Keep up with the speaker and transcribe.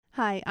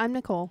Hi, I'm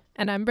Nicole.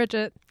 And I'm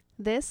Bridget.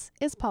 This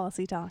is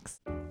Policy Talks.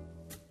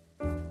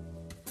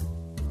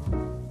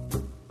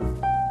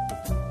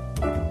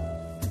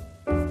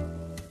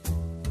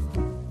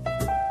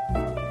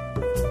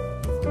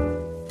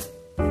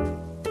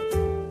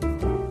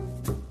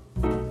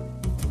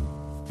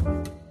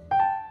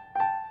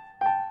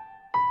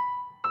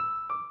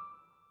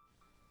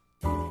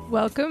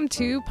 Welcome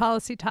to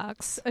Policy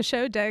Talks, a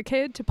show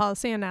dedicated to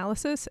policy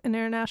analysis and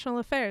international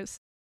affairs.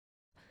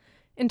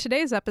 In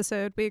today's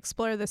episode, we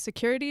explore the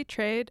security,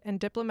 trade, and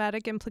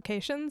diplomatic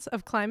implications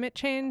of climate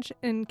change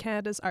in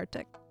Canada's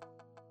Arctic.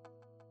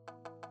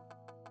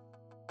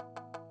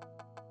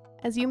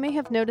 As you may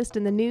have noticed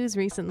in the news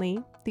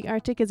recently, the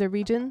Arctic is a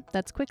region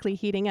that's quickly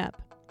heating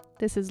up.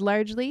 This is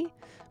largely,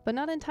 but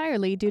not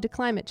entirely, due to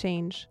climate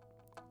change.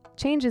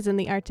 Changes in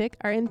the Arctic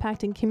are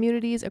impacting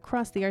communities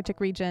across the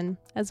Arctic region,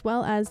 as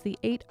well as the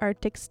 8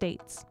 Arctic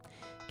states: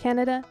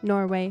 Canada,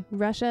 Norway,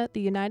 Russia, the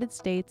United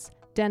States,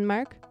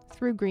 Denmark,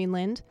 through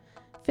Greenland,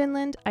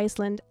 Finland,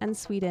 Iceland, and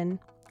Sweden.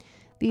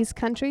 These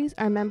countries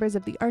are members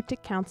of the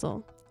Arctic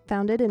Council,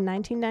 founded in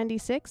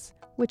 1996,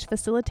 which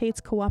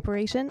facilitates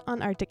cooperation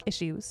on Arctic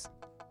issues.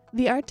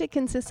 The Arctic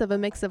consists of a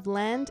mix of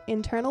land,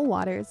 internal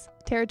waters,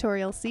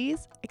 territorial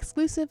seas,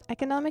 exclusive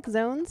economic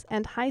zones,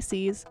 and high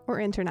seas or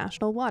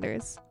international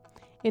waters.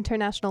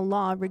 International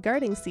law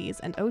regarding seas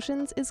and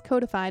oceans is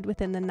codified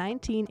within the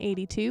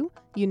 1982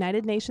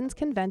 United Nations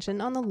Convention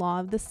on the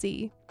Law of the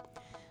Sea.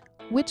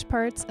 Which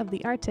parts of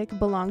the Arctic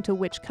belong to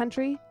which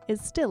country is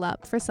still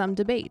up for some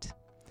debate.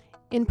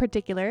 In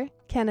particular,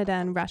 Canada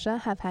and Russia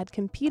have had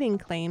competing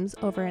claims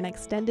over an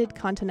extended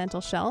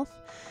continental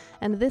shelf,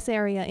 and this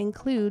area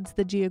includes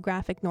the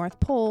geographic North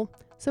Pole,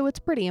 so it's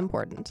pretty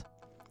important.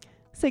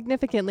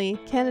 Significantly,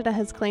 Canada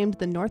has claimed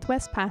the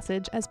Northwest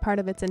Passage as part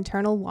of its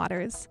internal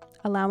waters,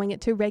 allowing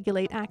it to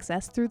regulate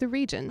access through the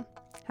region.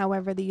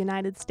 However, the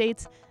United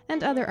States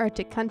and other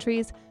Arctic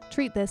countries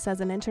treat this as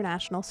an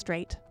international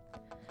strait.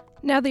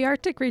 Now, the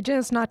Arctic region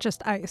is not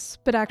just ice,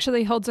 but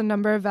actually holds a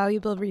number of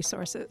valuable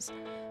resources.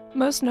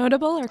 Most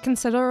notable are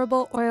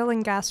considerable oil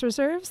and gas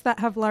reserves that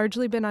have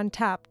largely been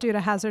untapped due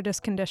to hazardous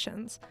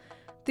conditions.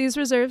 These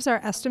reserves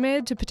are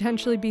estimated to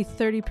potentially be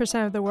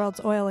 30% of the world's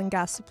oil and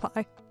gas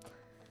supply.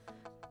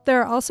 There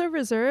are also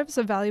reserves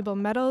of valuable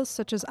metals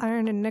such as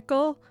iron and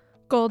nickel.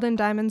 Gold and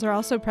diamonds are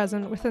also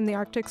present within the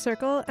Arctic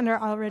Circle and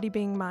are already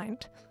being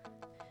mined.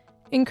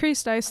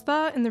 Increased ice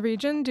thaw in the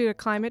region due to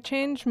climate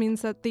change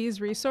means that these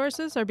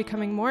resources are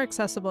becoming more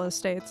accessible to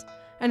states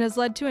and has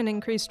led to an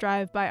increased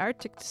drive by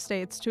Arctic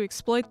states to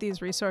exploit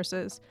these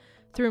resources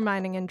through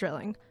mining and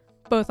drilling,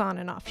 both on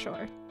and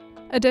offshore.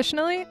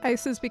 Additionally,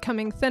 ice is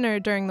becoming thinner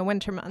during the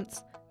winter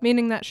months,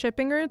 meaning that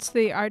shipping routes to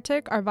the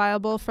Arctic are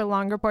viable for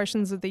longer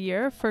portions of the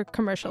year for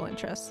commercial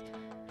interests.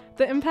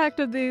 The impact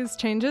of these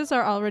changes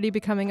are already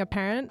becoming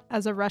apparent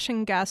as a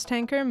Russian gas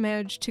tanker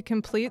managed to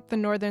complete the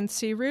Northern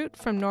Sea route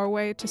from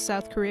Norway to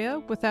South Korea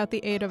without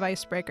the aid of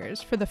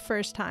icebreakers for the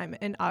first time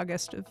in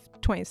August of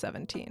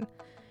 2017.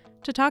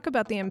 To talk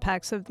about the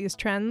impacts of these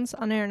trends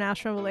on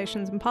international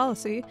relations and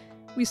policy,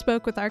 we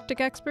spoke with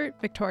Arctic expert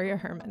Victoria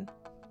Herman.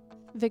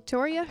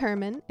 Victoria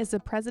Herman is the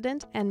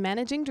president and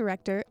managing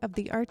director of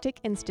the Arctic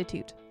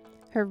Institute.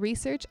 Her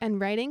research and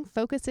writing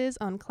focuses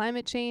on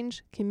climate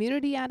change,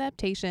 community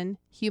adaptation,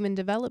 human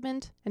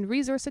development, and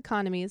resource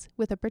economies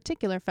with a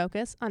particular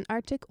focus on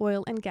Arctic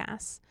oil and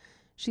gas.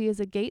 She is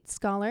a Gates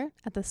Scholar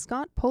at the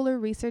Scott Polar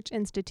Research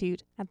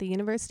Institute at the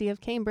University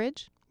of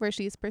Cambridge, where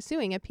she is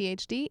pursuing a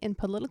PhD in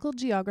political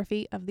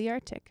geography of the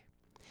Arctic.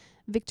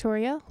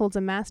 Victoria holds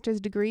a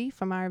master's degree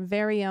from our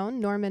very own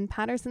Norman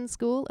Paterson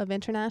School of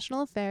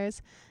International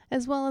Affairs,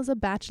 as well as a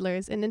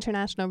bachelor's in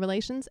international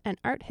relations and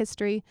art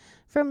history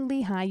from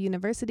Lehigh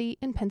University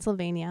in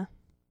Pennsylvania.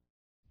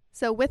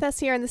 So with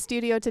us here in the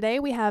studio today,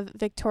 we have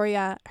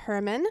Victoria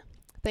Herman.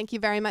 Thank you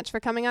very much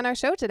for coming on our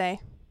show today.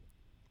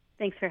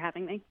 Thanks for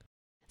having me.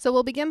 So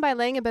we'll begin by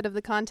laying a bit of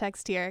the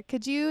context here.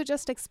 Could you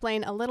just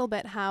explain a little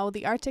bit how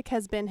the Arctic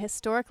has been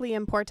historically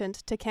important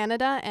to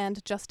Canada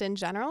and just in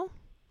general?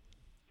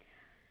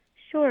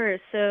 Sure.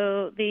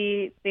 So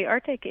the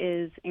Arctic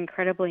is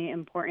incredibly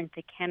important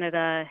to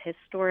Canada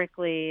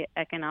historically,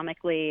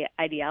 economically,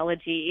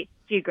 ideology,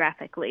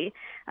 geographically.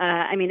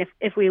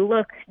 If we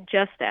look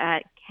just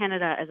at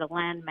Canada as a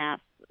landmass,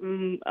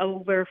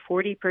 over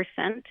 40%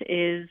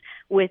 is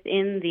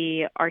within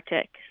the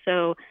Arctic.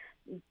 So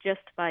just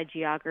by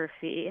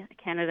geography,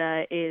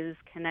 Canada is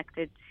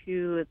connected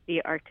to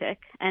the Arctic.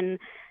 And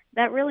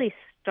that really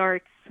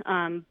starts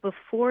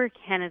before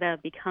Canada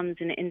becomes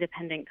an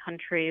independent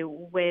country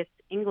with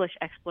English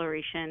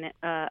exploration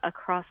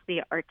across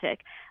the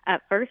Arctic.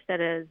 At first,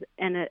 as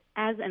an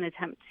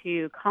attempt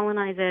to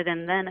colonize it,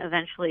 and then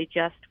eventually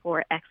just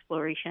for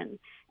exploration.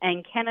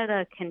 And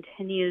Canada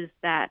continues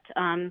that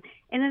in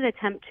an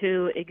attempt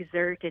to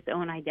exert its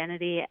own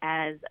identity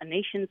as a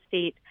nation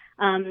state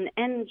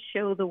and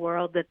show the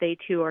world that they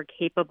too are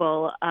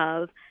capable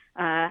of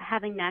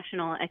having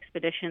national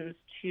expeditions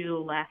to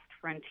last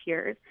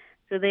frontiers.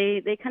 So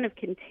they kind of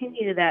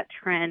continue that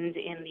trend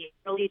in the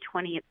early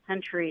 20th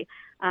century.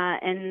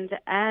 And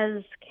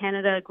as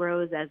Canada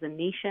grows as a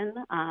nation,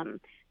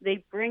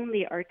 they bring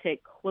the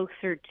Arctic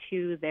closer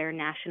to their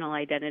national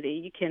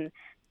identity. You can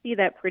see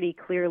that pretty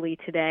clearly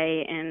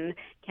today in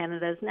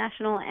Canada's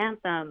national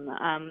anthem,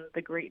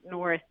 the Great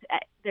North.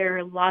 There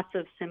are lots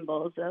of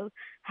symbols of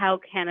how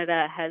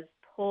Canada has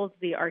pulled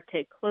the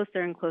Arctic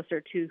closer and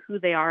closer to who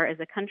they are as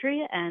a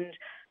country and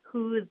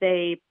who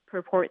they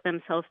purport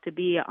themselves to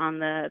be on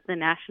the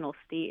national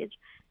stage.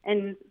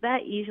 And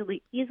that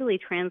easily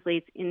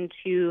translates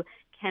into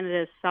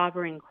Canada's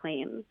sovereign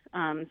claims.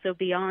 So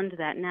beyond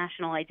that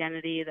national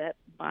identity that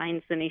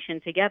binds the nation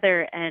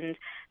together and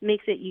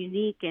makes it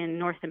unique in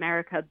North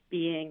America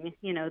being,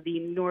 the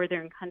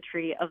northern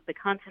country of the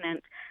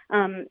continent,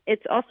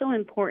 it's also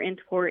important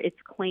for its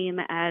claim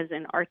as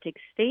an Arctic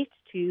state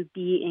to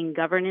be in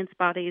governance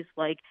bodies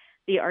like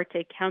the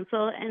Arctic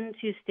Council and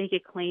to stake a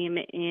claim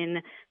in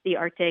the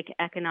Arctic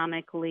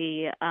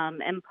economically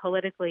and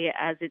politically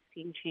as it's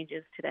seeing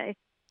changes today.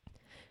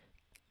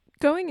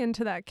 Going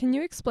into that, can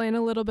you explain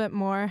a little bit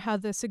more how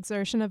this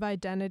exertion of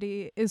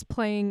identity is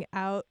playing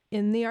out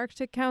in the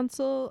Arctic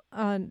Council,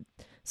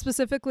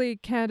 specifically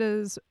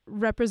Canada's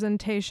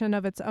representation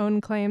of its own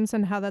claims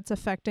and how that's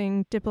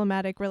affecting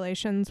diplomatic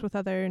relations with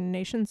other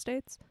nation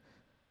states?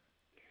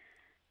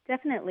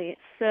 Definitely.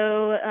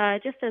 So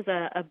just as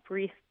a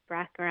brief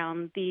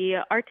background, the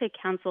Arctic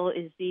Council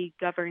is the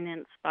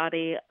governance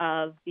body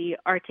of the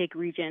Arctic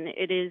region.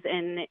 It is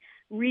an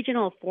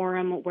regional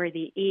forum where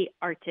the 8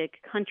 Arctic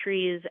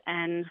countries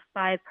and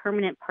 5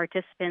 permanent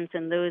participants,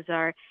 and those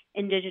are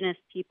Indigenous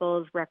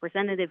peoples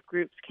representative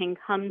groups, can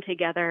come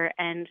together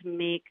and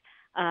make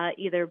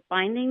either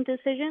binding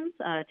decisions.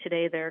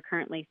 Today there are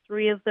currently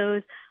 3 of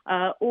those,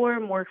 or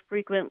more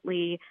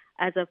frequently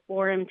as a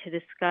forum to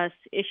discuss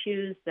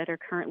issues that are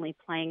currently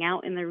playing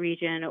out in the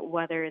region,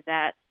 whether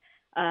that's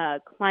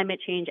climate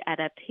change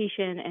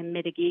adaptation and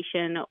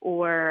mitigation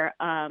or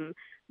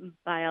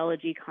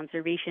biology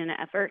conservation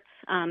efforts.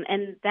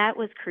 And that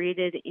was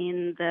created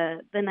in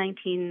the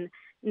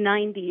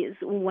 1990s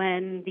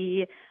when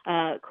the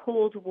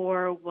Cold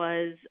War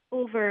was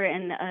over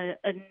and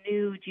a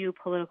new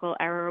geopolitical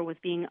era was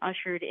being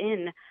ushered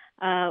in,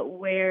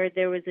 where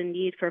there was a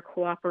need for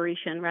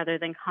cooperation rather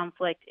than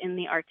conflict in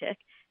the Arctic.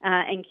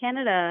 And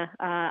Canada,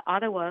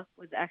 Ottawa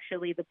was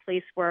actually the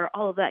place where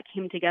all of that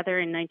came together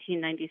in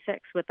 1996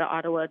 with the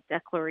Ottawa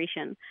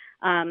Declaration.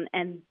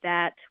 And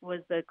that was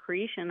the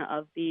creation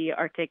of the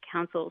Arctic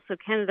Council. So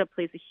Canada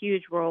plays a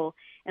huge role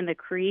in the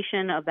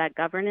creation of that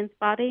governance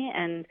body.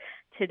 And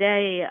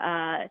today,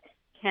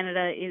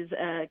 Canada is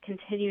a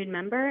continued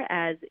member,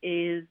 as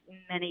is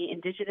many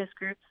Indigenous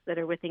groups that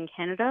are within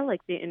Canada, like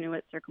the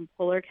Inuit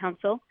Circumpolar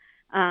Council.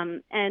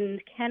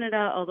 And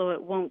Canada, although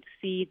it won't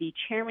see the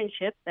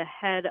chairmanship, the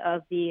head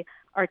of the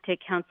Arctic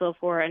Council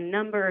for a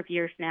number of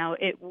years now,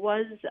 it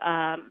was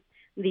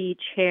the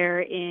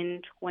chair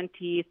in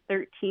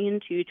 2013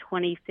 to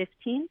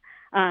 2015.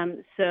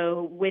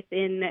 So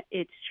within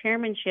its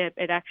chairmanship,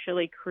 it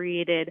actually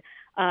created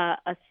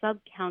a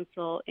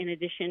sub-council in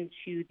addition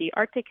to the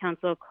Arctic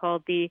Council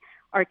called the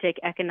Arctic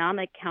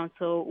Economic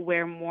Council,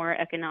 where more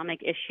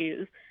economic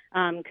issues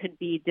could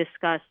be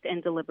discussed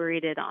and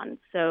deliberated on.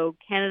 So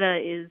Canada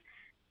is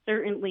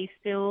certainly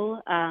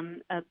still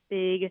a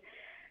big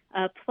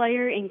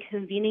player in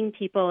convening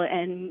people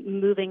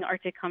and moving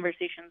Arctic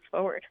conversations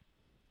forward.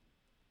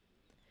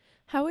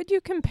 How would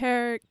you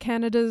compare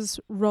Canada's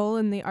role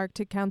in the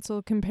Arctic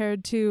Council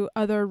compared to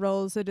other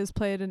roles it has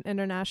played in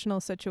international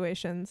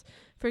situations?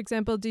 For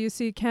example, do you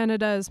see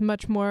Canada as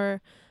much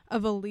more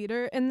of a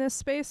leader in this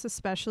space,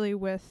 especially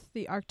with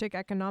the Arctic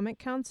Economic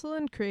Council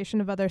and creation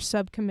of other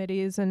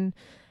subcommittees and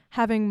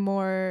having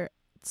more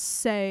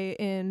say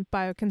in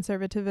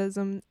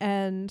bioconservatism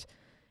and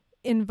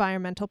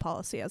environmental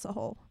policy as a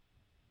whole?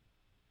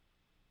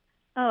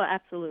 Oh,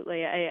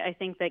 absolutely. I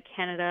think that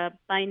Canada,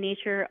 by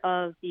nature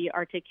of the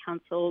Arctic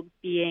Council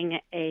being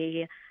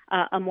a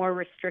more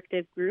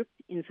restrictive group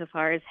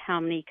insofar as how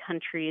many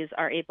countries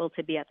are able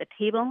to be at the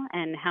table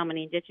and how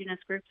many Indigenous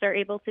groups are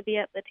able to be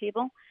at the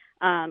table,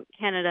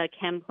 Canada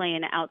can play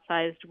an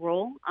outsized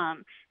role.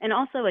 And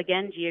also,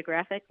 again,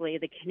 geographically,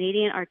 the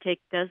Canadian Arctic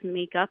does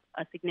make up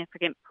a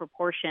significant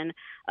proportion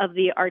of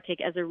the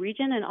Arctic as a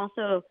region, and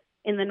also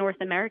in the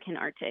North American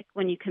Arctic.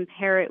 When you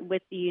compare it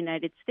with the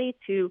United States,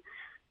 who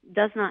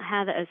does not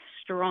have as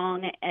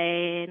strong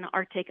an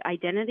Arctic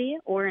identity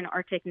or an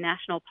Arctic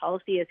national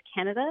policy as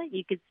Canada,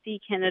 you could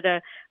see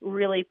Canada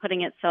really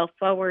putting itself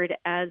forward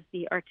as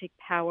the Arctic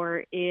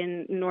power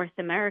in North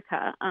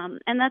America.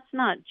 And that's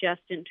not just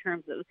in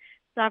terms of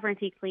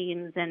sovereignty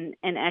claims and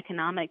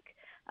economic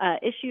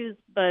issues,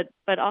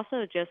 but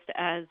also just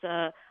as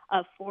a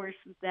force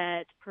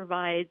that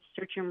provides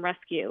search and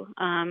rescue,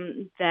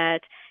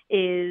 that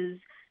is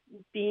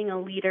being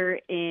a leader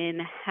in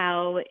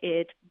how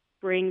it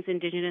brings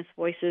Indigenous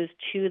voices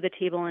to the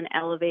table and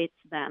elevates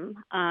them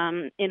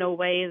in a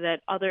way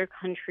that other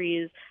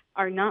countries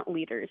are not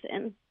leaders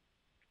in.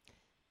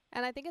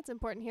 And I think it's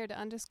important here to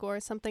underscore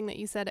something that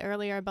you said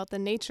earlier about the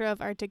nature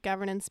of Arctic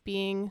governance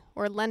being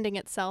or lending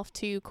itself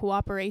to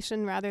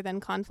cooperation rather than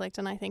conflict.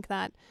 And I think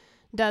that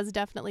does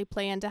definitely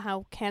play into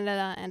how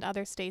Canada and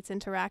other states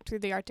interact through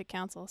the Arctic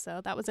Council.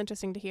 So that was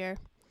interesting to hear.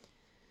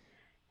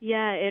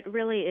 Yeah, it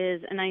really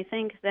is. And I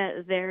think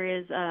that there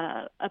is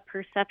a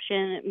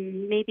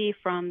perception, maybe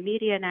from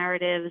media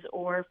narratives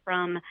or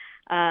from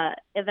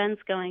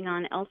events going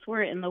on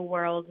elsewhere in the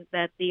world,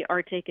 that the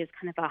Arctic is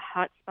kind of a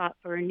hot spot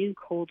for a new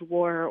Cold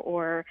War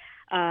or,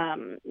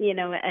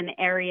 an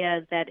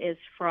area that is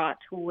fraught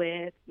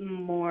with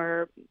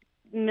more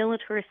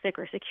militaristic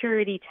or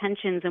security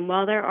tensions. And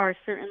while there are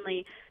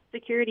certainly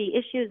security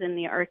issues in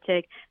the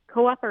Arctic,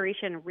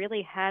 cooperation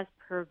really has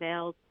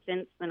prevailed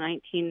since the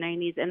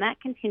 1990s, and that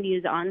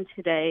continues on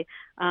today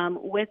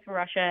with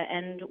Russia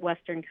and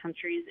Western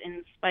countries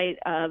in spite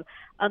of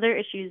other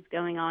issues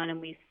going on.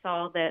 And we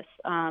saw this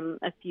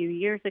a few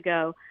years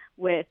ago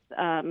with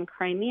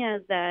Crimea,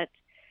 that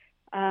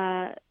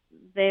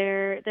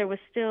there was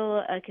still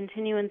a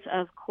continuance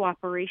of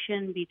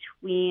cooperation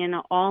between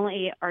all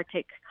 8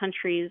 Arctic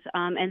countries,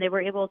 and they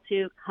were able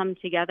to come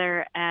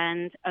together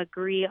and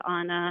agree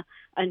on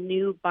a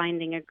new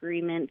binding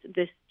agreement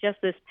this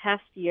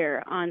past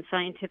year on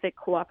scientific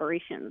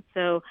cooperation.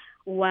 So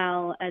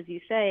while, as you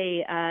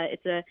say,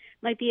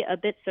 might be a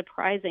bit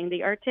surprising,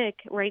 the Arctic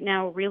right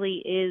now really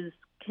is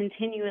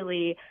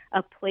continually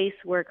a place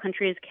where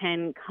countries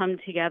can come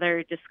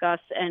together,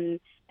 discuss, and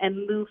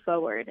move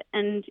forward.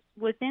 And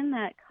within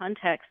that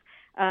context,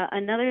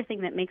 another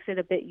thing that makes it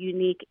a bit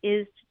unique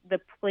is the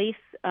place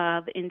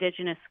of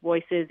Indigenous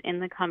voices in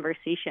the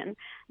conversation.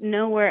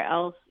 Nowhere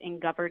else in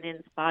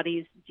governance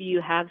bodies do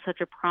you have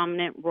such a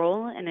prominent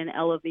role and an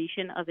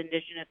elevation of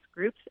Indigenous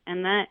groups,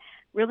 and that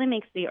really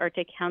makes the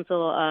Arctic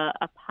Council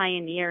a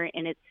pioneer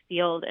in its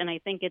field. And I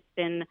think it's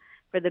been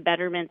for the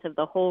betterment of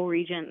the whole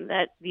region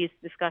that these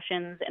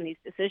discussions and these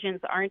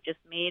decisions aren't just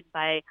made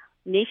by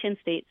nation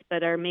states,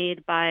 but are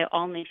made by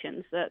all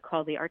nations that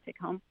call the Arctic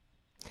home.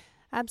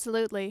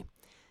 Absolutely.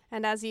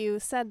 And as you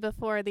said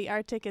before, the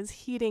Arctic is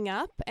heating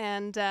up,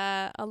 and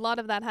a lot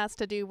of that has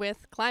to do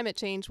with climate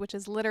change, which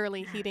is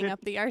literally heating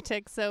up the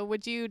Arctic. So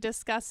would you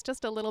discuss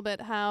just a little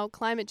bit how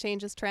climate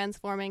change is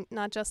transforming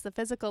not just the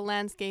physical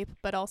landscape,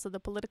 but also the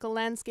political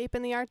landscape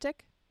in the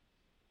Arctic?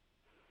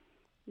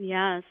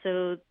 Yeah,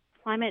 so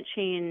climate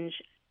change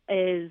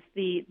is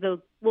the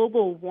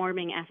global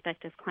warming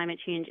aspect of climate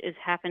change is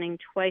happening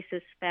twice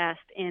as fast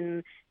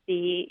in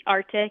the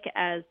Arctic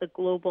as the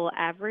global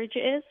average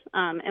is.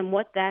 And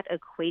what that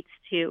equates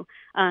to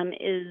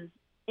is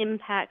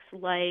impacts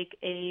like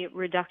a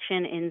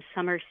reduction in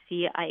summer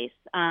sea ice.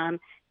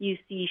 You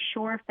see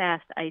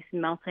shore-fast ice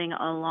melting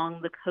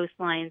along the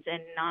coastlines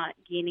and not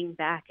gaining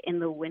back in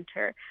the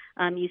winter.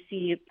 You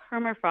see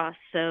permafrost,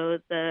 so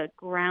the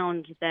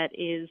ground that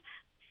is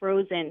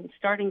frozen,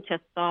 starting to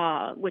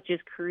thaw, which is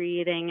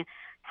creating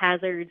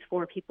hazards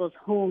for people's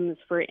homes,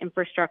 for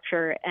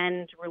infrastructure,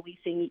 and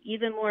releasing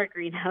even more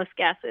greenhouse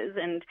gases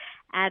and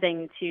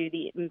adding to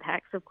the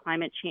impacts of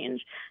climate change.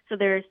 So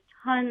there's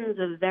tons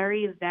of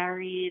very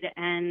varied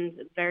and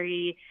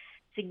very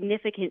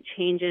significant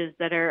changes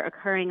that are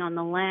occurring on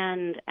the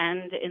land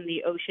and in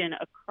the ocean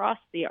across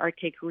the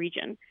Arctic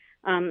region.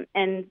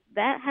 And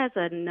that has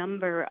a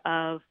number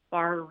of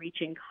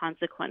far-reaching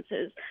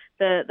consequences.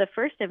 The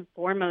first and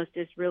foremost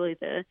is really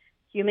the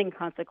human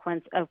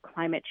consequence of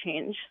climate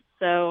change.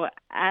 So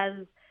as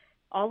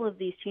all of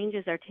these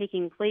changes are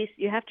taking place,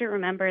 you have to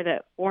remember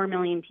that 4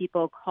 million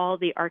people call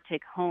the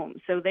Arctic home.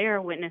 So they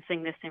are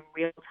witnessing this in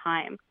real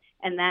time.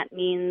 And that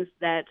means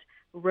that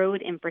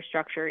road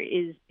infrastructure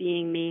is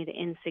being made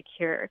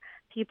insecure.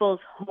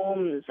 People's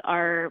homes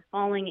are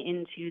falling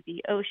into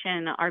the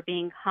ocean, are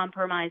being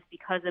compromised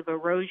because of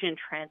erosion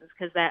trends,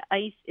 because that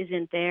ice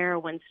isn't there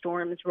when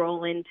storms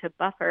roll in to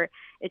buffer.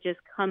 It just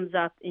comes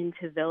up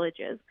into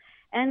villages.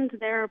 And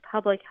there are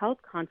public health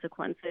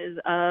consequences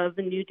of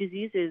new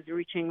diseases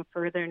reaching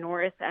further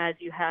north as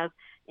you have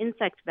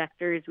insect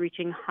vectors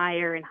reaching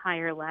higher and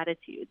higher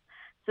latitudes.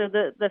 So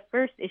the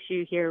first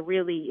issue here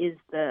really is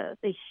the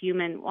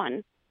human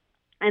one.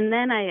 And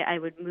then I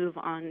would move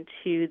on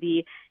to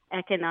the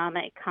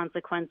economic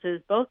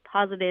consequences, both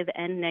positive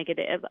and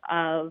negative,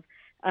 of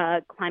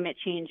climate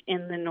change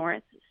in the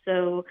north.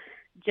 So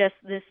just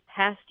this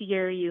past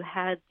year, you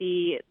had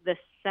the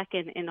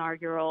second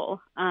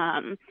inaugural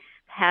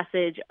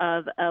passage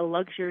of a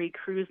luxury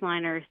cruise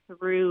liner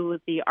through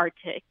the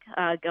Arctic,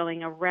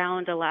 going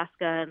around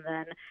Alaska and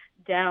then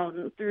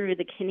down through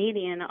the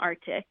Canadian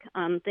Arctic,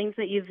 things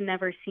that you've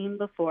never seen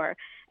before.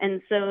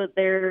 And so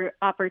there are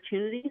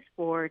opportunities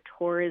for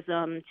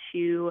tourism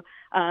to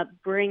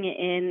bring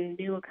in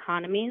new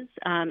economies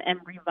and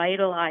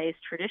revitalize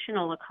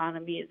traditional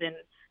economies in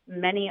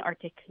many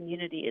Arctic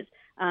communities.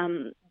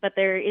 But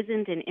there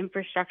isn't an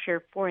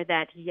infrastructure for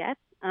that yet.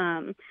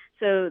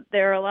 So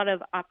there are a lot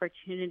of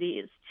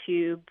opportunities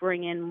to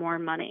bring in more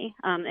money.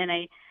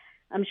 And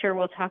I'm sure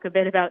we'll talk a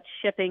bit about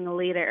shipping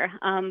later,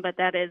 but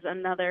that is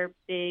another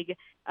big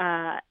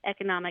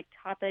economic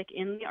topic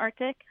in the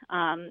Arctic,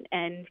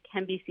 and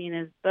can be seen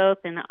as both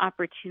an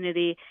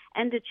opportunity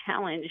and a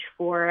challenge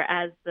for,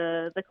 as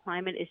the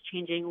climate is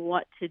changing,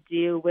 what to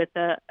do with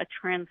a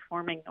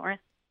transforming North.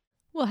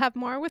 We'll have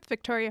more with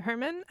Victoria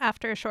Herman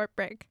after a short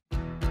break.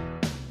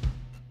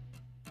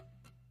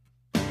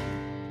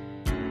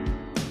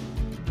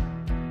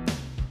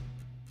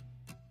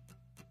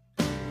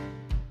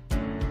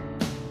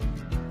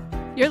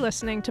 You're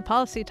listening to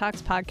Policy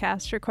Talks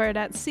podcast recorded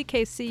at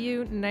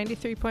CKCU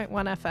 93.1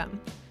 FM.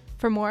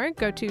 For more,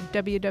 go to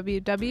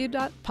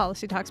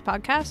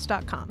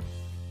www.policytalkspodcast.com.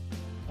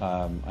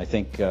 I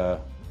think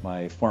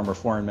my former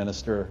foreign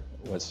minister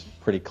was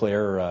pretty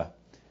clear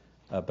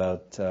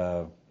about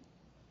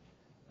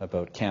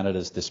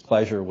Canada's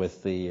displeasure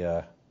with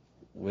the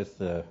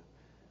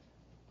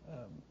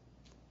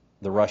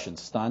Russian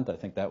stunt. I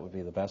think that would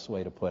be the best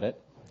way to put it.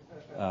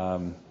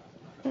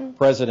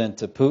 President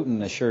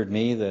Putin assured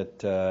me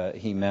that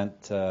he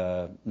meant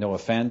no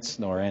offense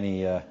nor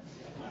any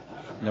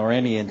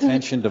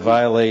intention to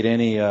violate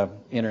any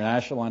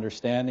international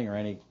understanding or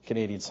any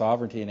Canadian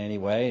sovereignty in any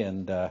way.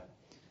 And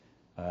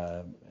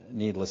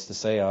needless to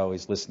say, I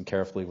always listen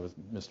carefully when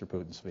Mr.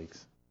 Putin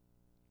speaks.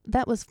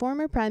 That was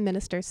former Prime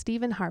Minister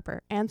Stephen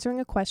Harper answering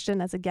a question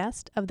as a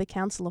guest of the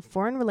Council of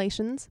Foreign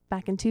Relations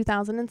back in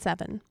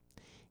 2007.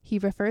 He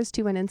refers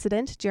to an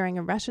incident during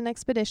a Russian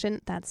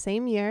expedition that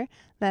same year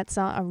that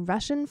saw a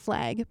Russian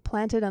flag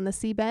planted on the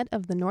seabed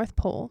of the North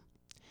Pole.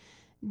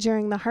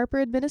 During the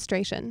Harper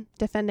administration,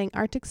 defending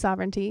Arctic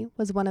sovereignty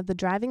was one of the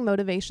driving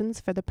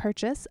motivations for the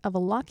purchase of a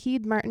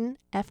Lockheed Martin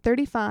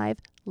F-35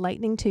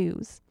 Lightning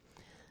IIs.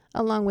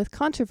 Along with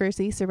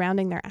controversy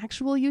surrounding their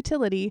actual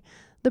utility,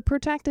 the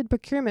protracted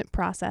procurement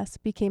process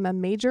became a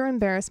major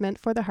embarrassment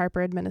for the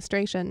Harper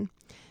administration.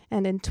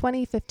 And in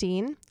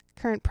 2015,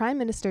 current Prime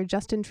Minister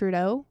Justin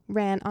Trudeau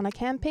ran on a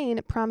campaign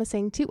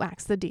promising to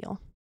axe the deal.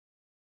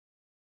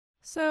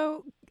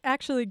 So,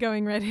 actually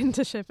going right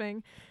into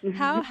shipping,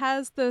 how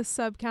has the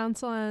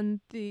Sub-Council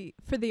and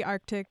for the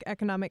Arctic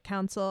Economic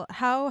Council,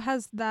 how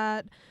has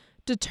that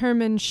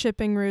determined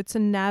shipping routes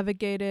and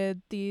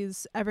navigated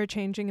these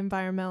ever-changing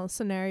environmental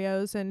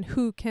scenarios, and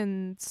who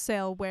can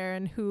sail where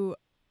and who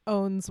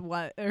owns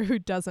what or who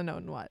doesn't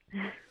own what?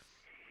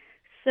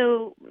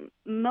 So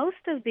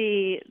most of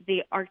the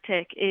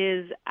Arctic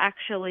is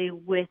actually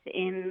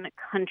within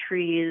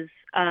countries'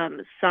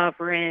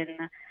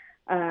 sovereign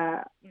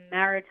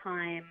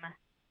maritime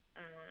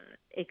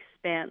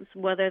expanse,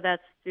 whether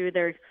that's through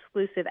their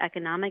exclusive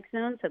economic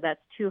zone, so that's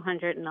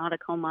 200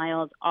 nautical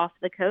miles off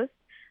the coast,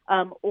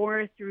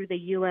 or through the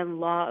UN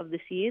Law of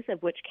the Seas,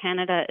 of which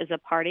Canada is a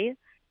party.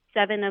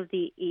 7 of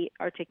the 8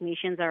 Arctic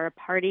nations are a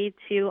party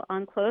to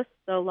UNCLOS,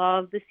 the Law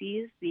of the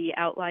Seas. The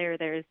outlier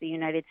there is the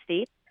United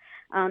States.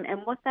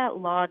 And what that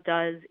law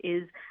does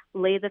is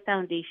lay the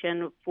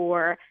foundation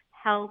for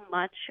how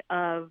much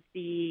of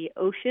the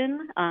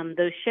ocean,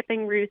 those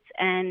shipping routes,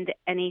 and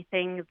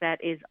anything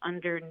that is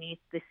underneath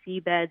the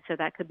seabed, so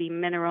that could be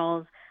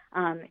minerals,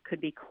 it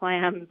could be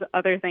clams,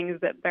 other things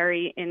that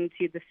bury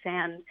into the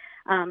sand,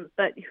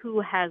 but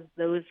who has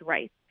those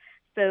rights.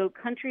 So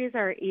countries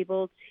are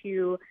able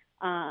to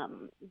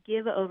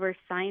give over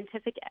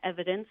scientific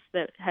evidence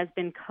that has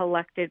been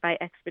collected by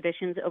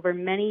expeditions over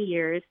many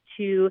years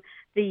to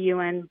the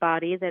UN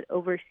body that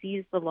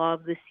oversees the Law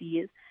of the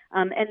Seas.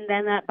 And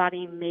then that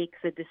body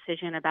makes a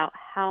decision about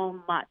how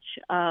much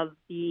of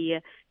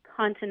the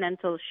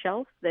continental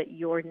shelf that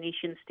your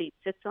nation state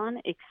sits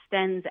on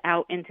extends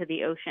out into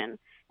the ocean.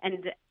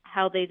 And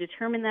how they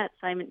determine that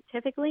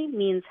scientifically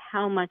means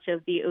how much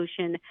of the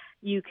ocean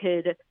you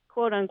could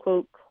quote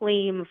unquote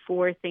claim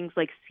for things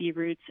like sea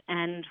routes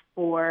and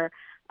for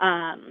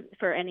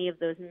any of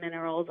those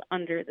minerals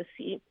under the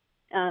sea.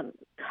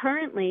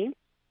 Currently,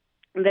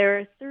 there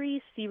are 3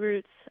 sea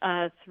routes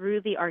through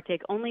the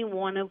Arctic, only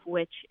one of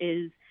which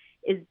is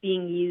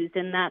being used,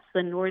 and that's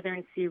the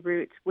Northern Sea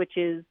Route, which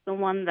is the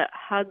one that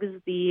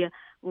hugs the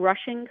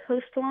Russian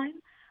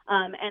coastline.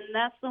 And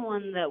that's the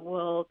one that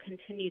will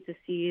continue to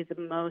see the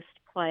most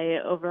play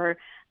over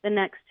the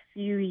next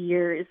few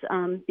years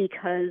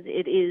because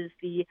it is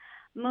the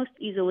most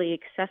easily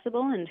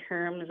accessible in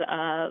terms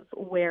of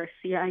where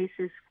sea ice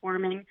is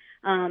forming.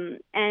 And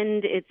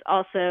it's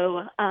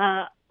also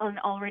an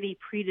already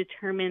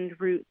predetermined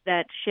route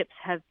that ships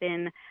have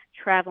been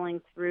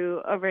traveling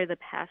through over the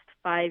past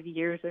 5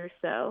 years or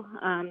so.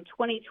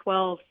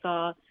 2012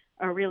 saw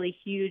a really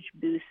huge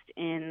boost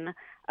in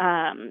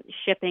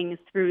shipping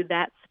through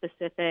that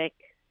specific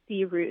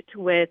sea route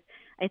with,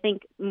 I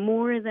think,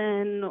 more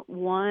than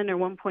 1 or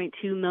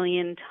 1.2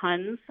 million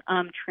tons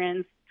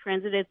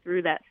transited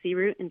through that sea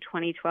route in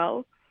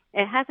 2012.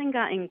 It hasn't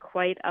gotten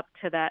quite up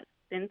to that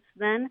since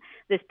then.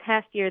 This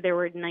past year, there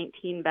were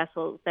 19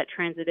 vessels that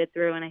transited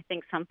through, and I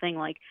think something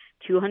like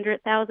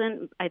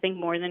 200,000, I think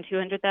more than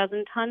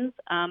 200,000 tons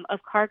of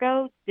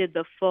cargo did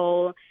the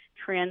full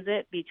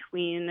transit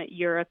between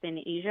Europe and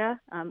Asia,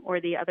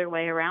 or the other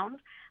way around.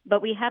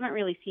 But we haven't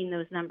really seen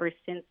those numbers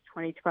since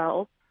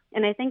 2012.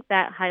 And I think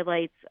that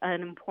highlights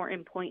an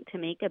important point to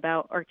make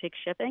about Arctic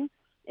shipping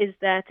is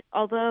that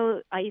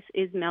although ice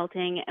is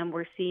melting and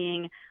we're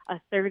seeing a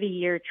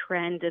 30-year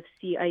trend of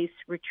sea ice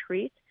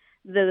retreat,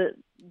 the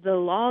the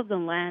law of the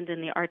land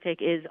in the Arctic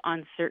is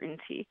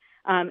uncertainty,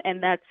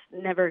 and that's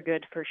never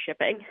good for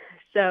shipping.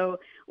 So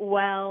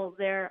while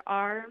there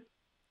are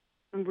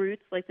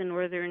routes like the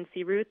Northern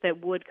Sea Route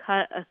that would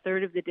cut a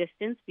third of the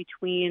distance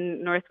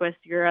between Northwest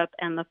Europe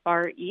and the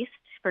Far East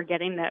for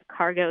getting that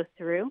cargo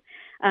through.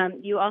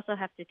 You also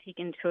have to take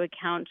into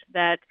account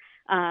that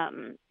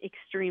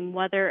extreme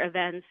weather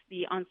events,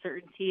 the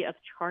uncertainty of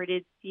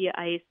charted sea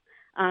ice,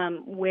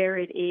 where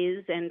it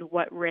is, and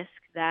what risk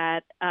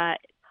that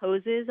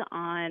poses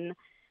on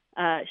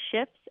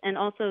ships, and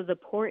also the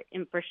port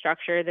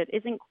infrastructure that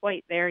isn't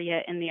quite there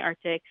yet in the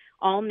Arctic,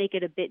 all make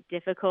it a bit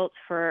difficult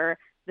for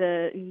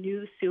the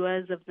new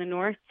Suez of the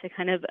North to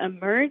kind of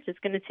emerge. It's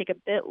going to take a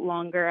bit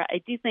longer.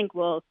 I do think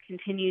we'll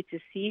continue to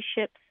see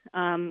ships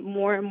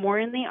more and more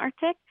in the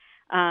Arctic,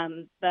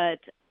 but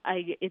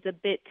it's a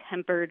bit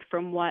tempered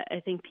from what I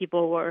think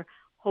people were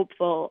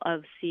hopeful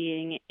of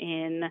seeing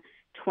in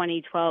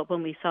 2012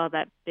 when we saw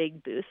that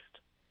big boost.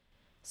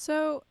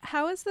 So,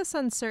 how is this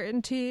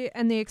uncertainty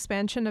and the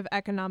expansion of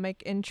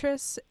economic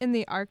interests in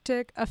the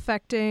Arctic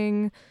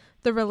affecting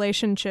the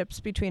relationships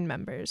between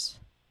members?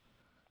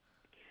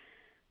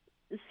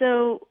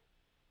 So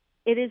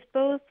it is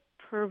both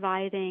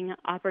providing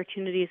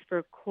opportunities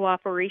for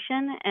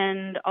cooperation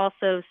and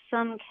also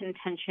some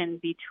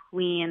contention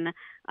between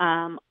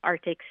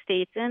Arctic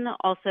states and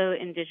also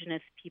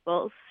indigenous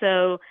peoples.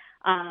 So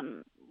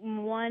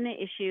one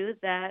issue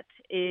that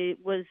it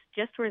was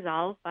just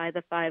resolved by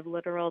the 5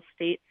 littoral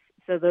states,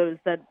 so those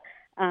that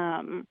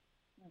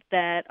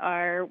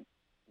are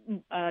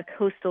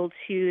coastal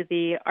to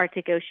the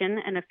Arctic Ocean,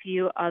 and a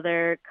few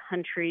other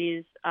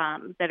countries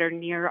that are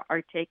near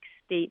Arctic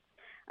states,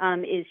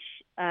 is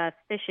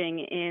fishing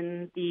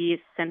in the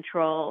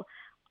central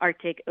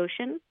Arctic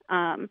Ocean.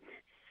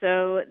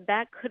 So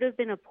that could have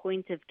been a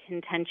point of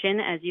contention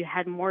as you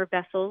had more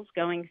vessels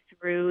going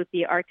through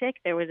the Arctic.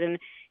 There was an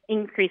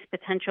increased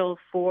potential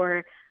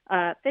for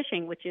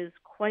fishing, which is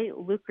quite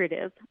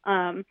lucrative.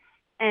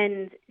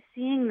 And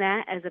seeing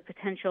that as a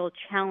potential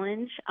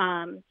challenge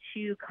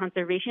to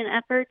conservation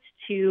efforts,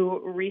 to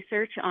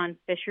research on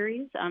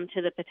fisheries,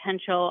 to the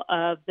potential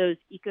of those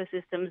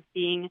ecosystems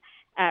being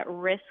at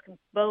risk,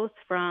 both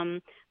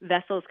from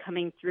vessels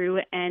coming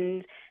through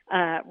and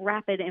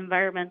rapid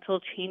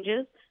environmental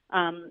changes.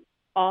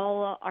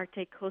 All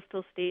Arctic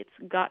coastal states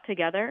got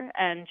together,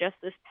 and just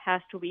this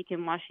past week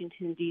in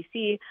Washington,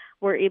 D.C.,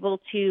 were able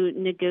to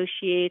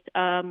negotiate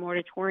a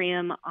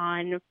moratorium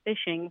on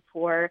fishing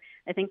for,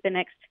 I think, the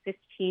next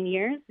 15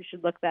 years. We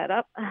should look that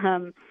up.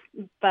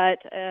 But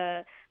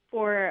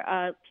for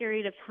a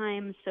period of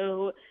time,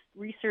 so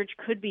research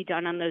could be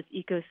done on those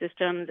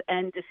ecosystems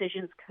and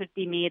decisions could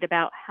be made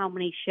about how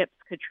many ships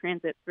could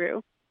transit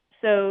through.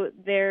 So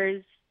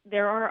there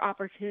are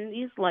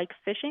opportunities like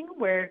fishing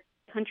where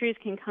countries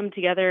can come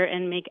together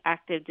and make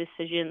active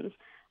decisions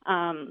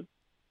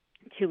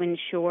to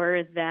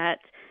ensure that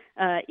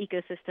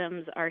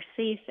ecosystems are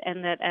safe,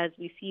 and that as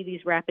we see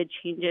these rapid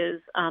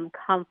changes,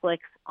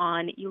 conflicts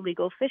on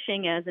illegal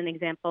fishing, as an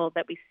example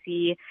that we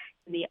see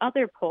in the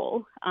other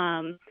pole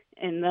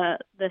in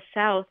the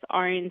south,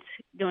 aren't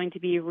going to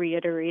be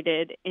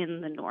reiterated in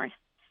the north.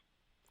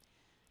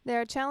 There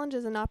are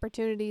challenges and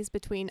opportunities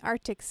between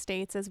Arctic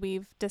states, as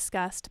we've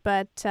discussed,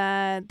 but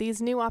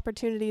these new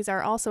opportunities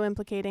are also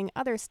implicating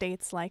other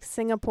states like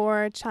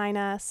Singapore,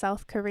 China,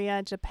 South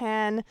Korea,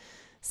 Japan.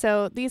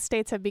 So these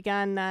states have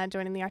begun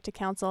joining the Arctic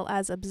Council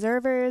as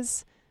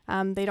observers.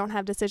 They don't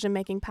have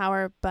decision-making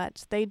power,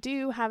 but they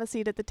do have a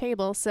seat at the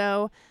table.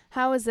 So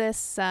how is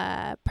this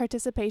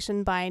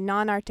participation by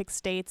non-Arctic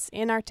states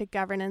in Arctic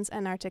governance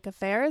and Arctic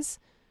affairs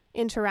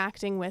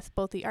interacting with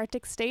both the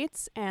Arctic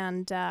states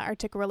and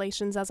Arctic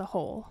relations as a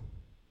whole?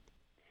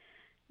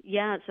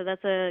 Yeah, so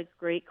that's a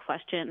great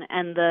question.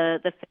 And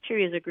the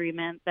fisheries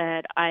agreement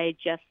that I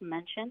just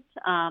mentioned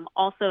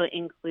also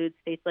includes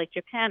states like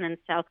Japan and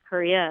South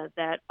Korea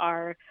that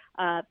are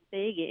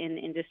big in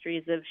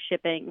industries of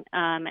shipping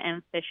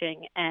and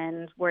fishing,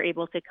 and were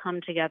able to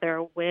come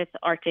together with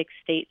Arctic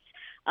states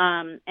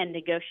and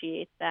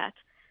negotiate that.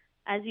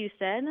 As you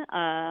said,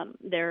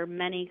 there are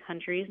many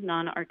countries,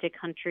 non-Arctic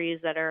countries,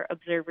 that are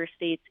observer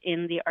states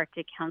in the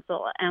Arctic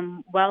Council.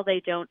 And while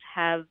they don't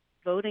have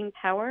voting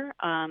power,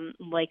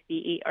 like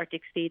the 8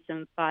 Arctic states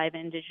and 5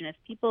 Indigenous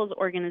Peoples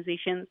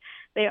organizations,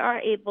 they are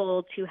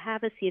able to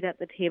have a seat at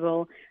the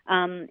table,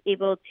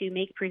 able to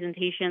make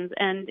presentations,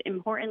 and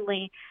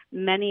importantly,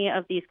 many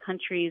of these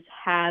countries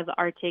have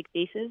Arctic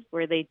bases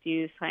where they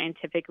do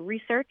scientific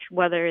research,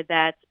 whether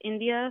that's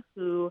India,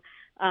 who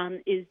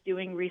is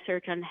doing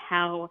research on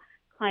how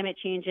climate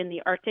change in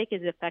the Arctic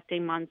is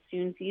affecting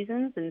monsoon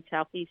seasons in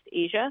Southeast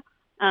Asia,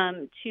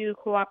 to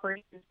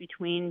cooperations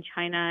between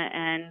China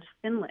and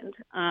Finland.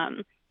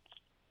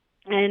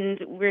 And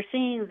we're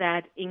seeing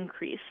that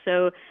increase.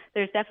 So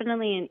there's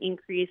definitely an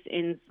increase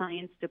in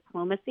science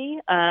diplomacy.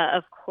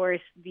 Of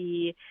course,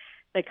 the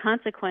the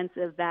consequence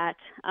of that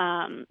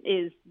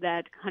is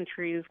that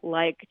countries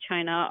like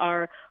China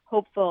are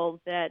hopeful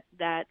that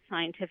that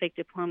scientific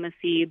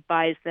diplomacy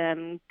buys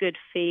them good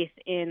faith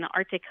in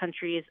Arctic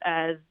countries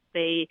as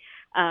they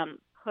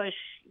push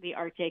the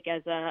Arctic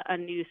as a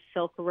new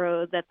Silk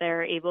Road, that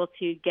they're able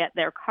to get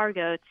their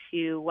cargo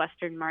to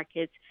Western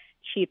markets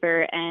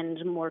cheaper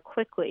and more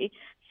quickly.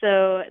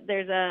 So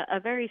there's a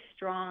very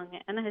strong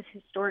and a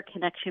historic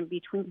connection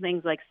between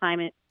things like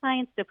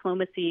science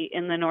diplomacy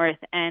in the North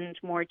and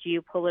more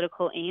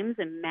geopolitical aims,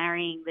 and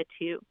marrying the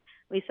two.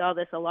 We saw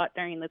this a lot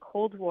during the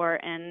Cold War,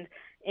 and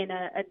in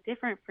a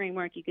different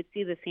framework, you could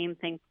see the same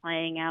thing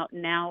playing out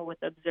now with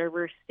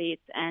observer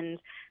states and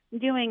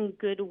doing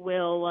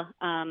goodwill,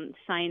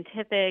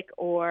 scientific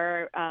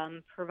or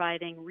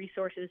providing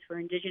resources for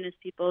indigenous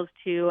peoples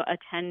to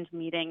attend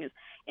meetings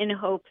in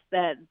hopes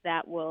that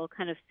that will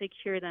kind of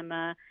secure them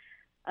a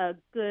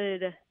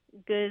good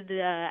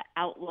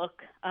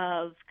outlook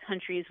of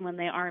countries when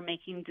they are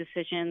making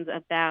decisions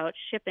about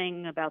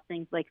shipping, about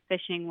things like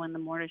fishing when the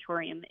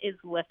moratorium is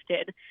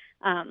lifted.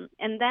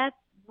 And that,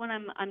 what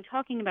I'm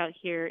talking about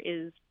here,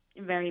 is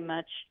very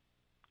much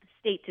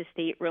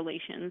state-to-state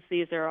relations.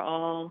 These are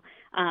all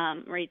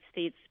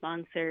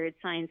state-sponsored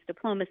science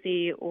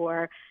diplomacy,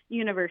 or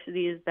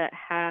universities that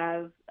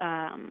have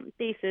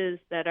bases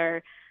that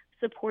are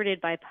supported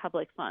by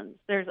public funds.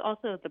 There's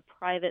also the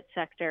private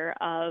sector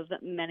of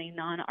many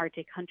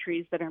non-Arctic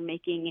countries that are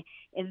making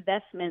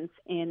investments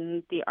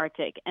in the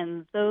Arctic,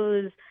 and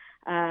those,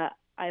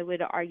 I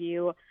would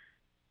argue,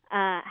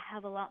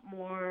 have a lot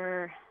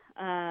more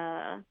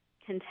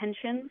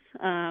contentions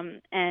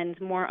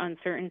and more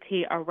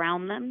uncertainty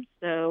around them.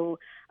 So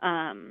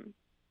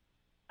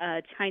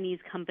Chinese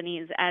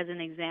companies, as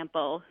an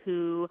example,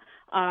 who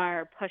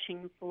are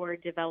pushing for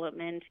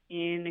development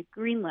in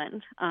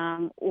Greenland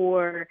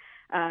or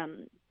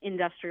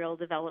industrial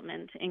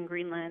development in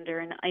Greenland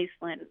or in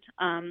Iceland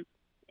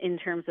in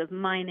terms of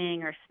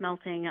mining or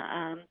smelting,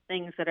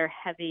 things that are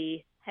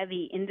heavy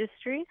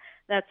industry.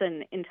 That's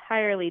an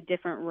entirely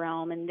different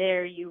realm, and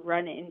there you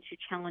run into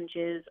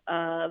challenges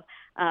of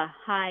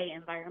high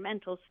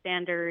environmental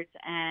standards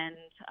and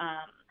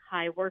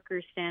high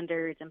worker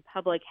standards and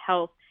public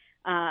health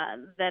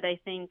that I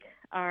think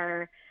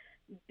are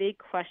big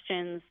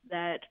questions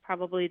that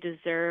probably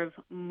deserve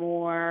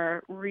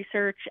more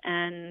research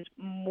and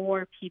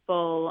more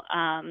people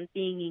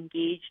being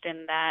engaged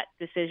in that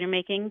decision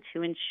making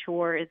to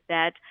ensure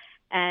that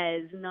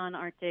as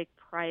non-Arctic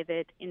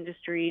private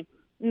industry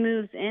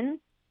moves in,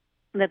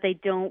 that they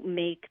don't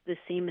make the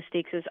same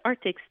mistakes as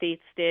Arctic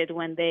states did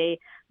when they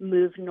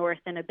moved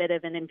north in a bit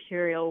of an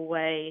imperial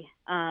way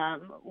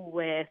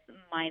with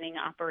mining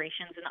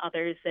operations and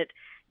others that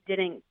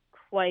didn't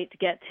quite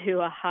get to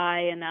a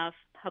high enough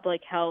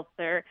public health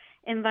or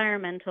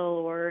environmental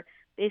or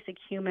basic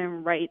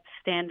human rights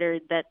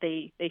standard that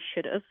they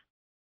should have.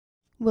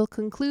 We'll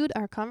conclude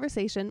our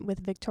conversation with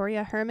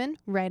Victoria Herman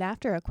right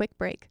after a quick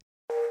break.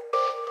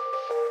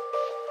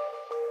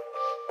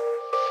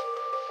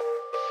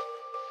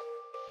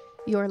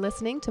 You're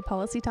listening to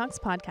Policy Talks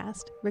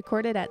Podcast,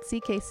 recorded at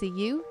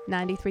CKCU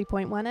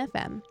 93.1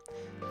 FM.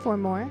 For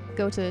more,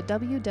 go to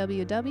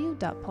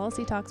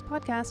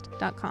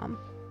www.policytalkspodcast.com.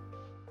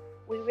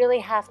 We really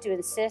have to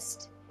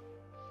insist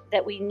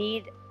that we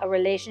need a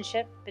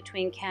relationship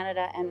between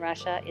Canada and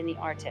Russia in the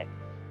Arctic.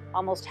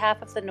 Almost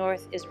half of the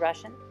North is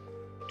Russian,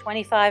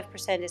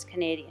 25% is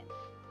Canadian.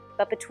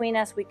 But between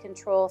us, we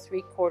control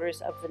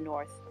 3/4 of the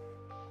North.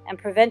 And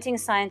preventing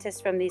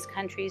scientists from these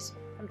countries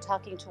from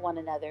talking to one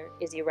another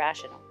is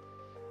irrational.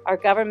 Our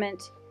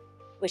government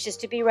wishes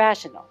to be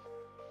rational.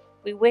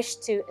 We wish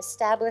to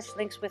establish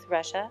links with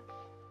Russia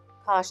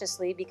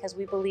cautiously because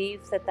we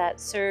believe that that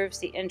serves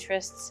the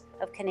interests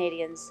of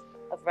Canadians,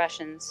 of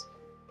Russians,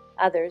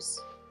 others,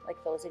 like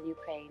those in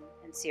Ukraine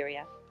and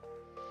Syria.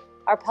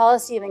 Our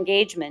policy of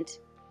engagement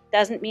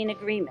doesn't mean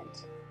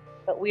agreement,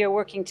 but we are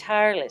working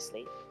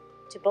tirelessly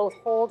to both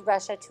hold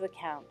Russia to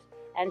account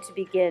and to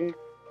begin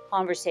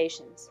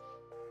conversations.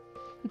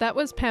 That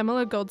was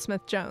Pamela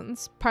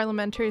Goldsmith-Jones,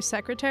 Parliamentary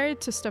Secretary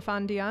to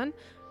Stéphane Dion,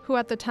 who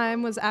at the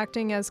time was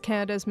acting as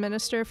Canada's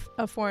Minister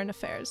of Foreign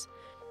Affairs.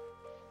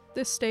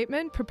 This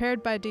statement,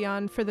 prepared by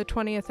Dion for the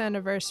 20th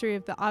anniversary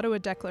of the Ottawa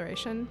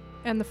Declaration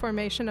and the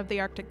formation of the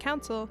Arctic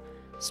Council,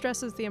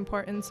 stresses the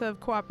importance of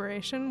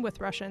cooperation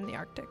with Russia in the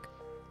Arctic.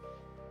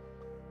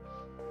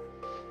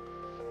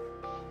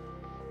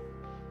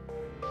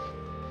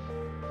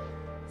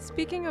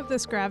 Speaking of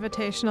this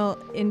gravitational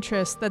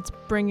interest that's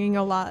bringing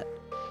a lot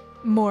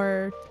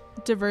more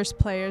diverse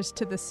players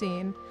to the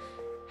scene,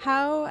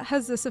 how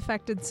has this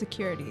affected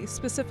security?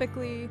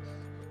 Specifically,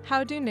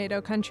 how do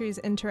NATO countries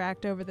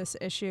interact over this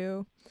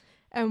issue,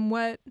 and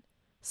what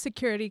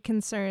security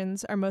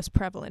concerns are most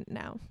prevalent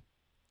now?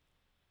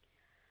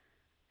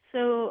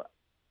 So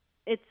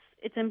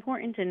it's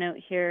important to note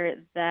here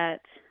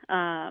that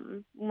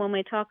when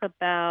we talk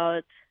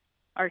about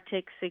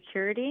Arctic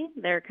security,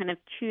 there are kind of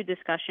two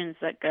discussions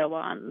that go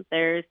on.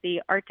 There's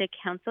the Arctic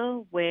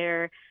Council,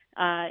 where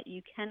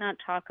you cannot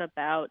talk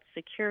about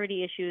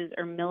security issues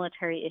or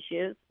military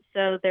issues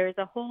So there's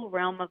a whole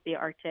realm of the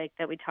Arctic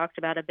that we talked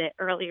about a bit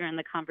earlier in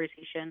the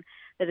conversation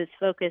that is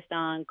focused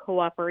on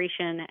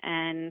cooperation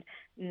and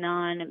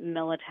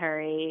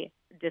non-military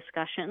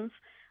discussions.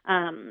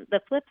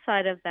 The flip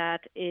side of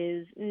that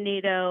is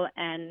NATO,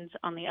 and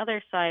on the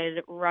other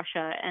side,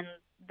 Russia, and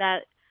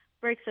that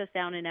breaks us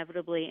down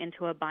inevitably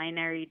into a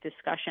binary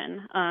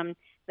discussion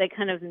that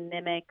kind of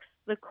mimics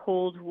the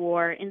Cold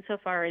War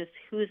insofar as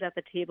who's at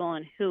the table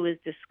and who is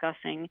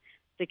discussing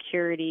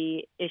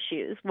security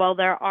issues. While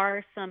there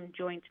are some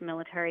joint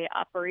military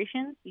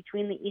operations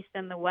between the East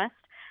and the West,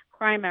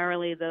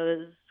 primarily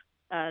those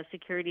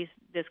security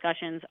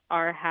discussions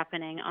are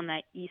happening on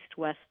that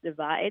East-West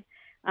divide.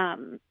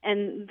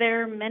 And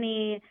there are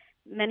many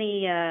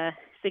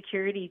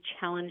security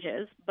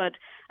challenges, but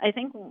I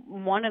think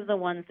one of the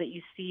ones that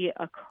you see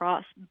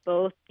across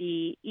both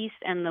the East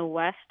and the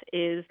West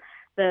is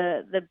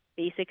the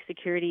basic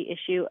security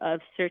issue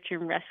of search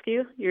and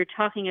rescue. You're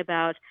talking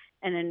about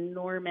an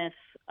enormous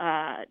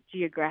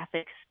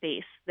geographic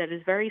space that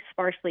is very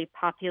sparsely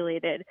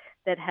populated,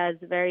 that has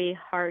very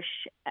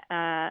harsh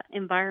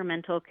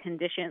environmental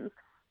conditions,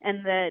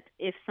 and that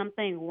if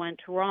something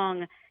went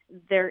wrong,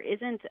 there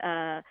isn't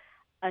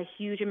a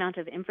huge amount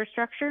of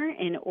infrastructure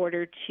in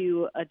order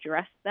to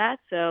address that.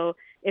 So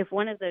if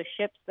one of those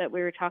ships that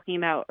we were talking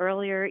about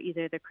earlier,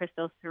 either the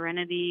Crystal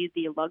Serenity,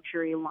 the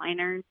luxury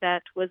liner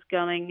that was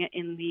going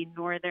in the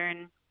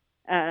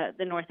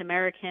North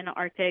American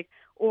Arctic,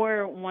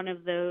 or one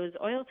of those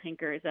oil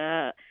tankers,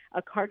 a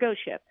cargo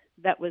ship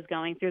that was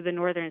going through the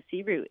Northern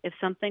Sea Route, if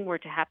something were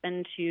to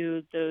happen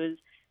to those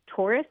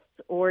tourists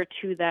or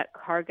to that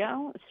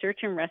cargo,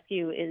 search and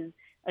rescue is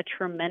a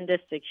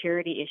tremendous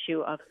security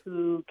issue of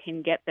who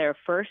can get there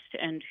first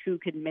and who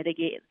could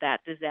mitigate that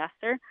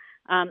disaster.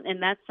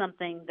 And that's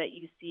something that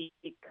you see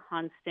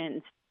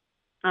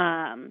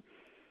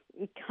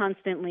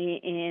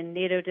constantly in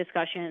NATO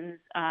discussions,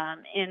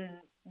 in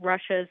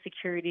Russia's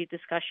security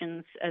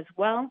discussions as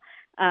well.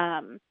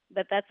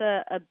 But that's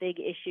a big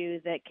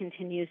issue that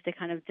continues to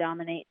kind of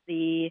dominate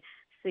the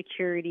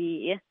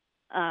security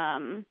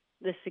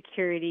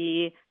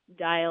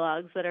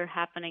dialogues that are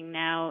happening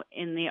now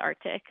in the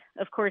Arctic.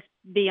 Of course,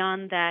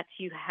 beyond that,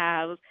 you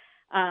have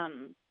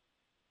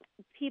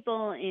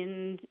people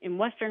in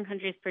Western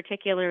countries,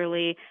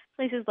 particularly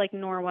places like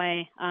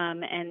Norway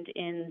and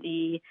in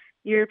the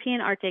European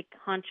Arctic,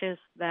 conscious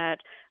that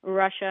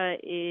Russia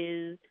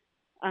is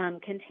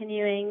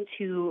continuing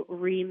to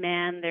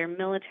reman their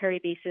military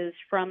bases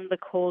from the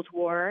Cold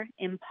War,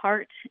 in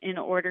part in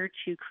order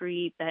to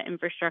create that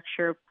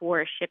infrastructure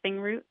for a shipping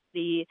route.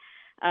 The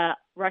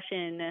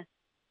Russian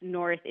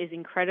North is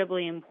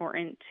incredibly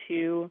important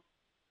to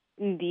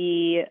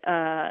the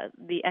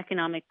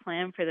economic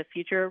plan for the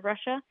future of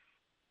Russia,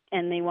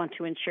 and they want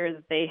to ensure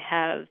that they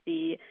have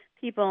the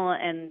people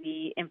and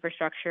the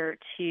infrastructure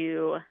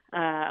to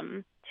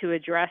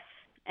address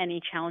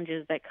any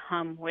challenges that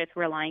come with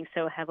relying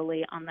so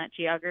heavily on that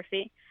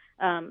geography.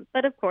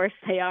 But of course,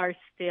 they are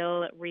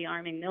still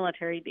rearming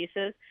military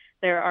bases.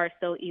 There are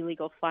still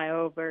illegal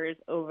flyovers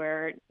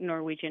over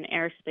Norwegian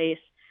airspace.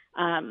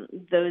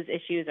 Those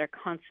issues are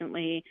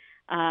constantly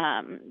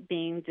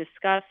being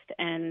discussed,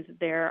 and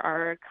there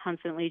are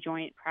constantly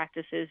joint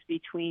practices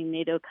between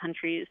NATO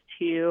countries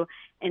to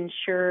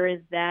ensure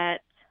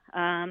that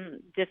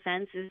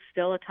defense is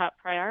still a top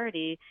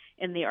priority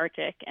in the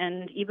Arctic.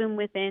 And even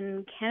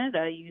within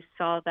Canada, you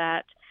saw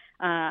that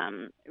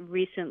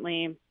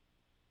recently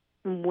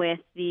with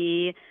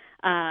the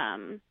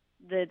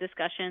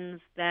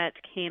discussions that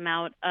came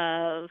out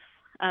of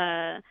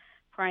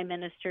Prime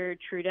Minister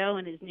Trudeau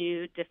and his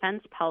new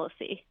defense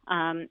policy,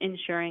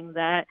 ensuring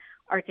that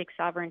Arctic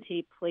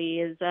sovereignty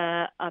plays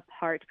a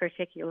part,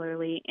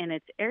 particularly in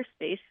its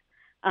airspace,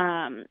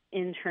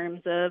 in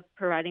terms of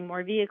providing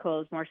more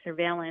vehicles, more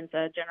surveillance,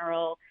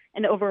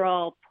 an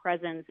overall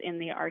presence in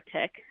the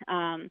Arctic,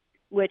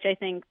 which I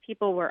think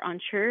people were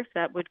unsure if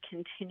that would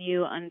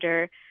continue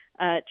under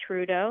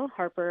Trudeau.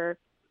 Harper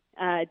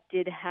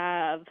did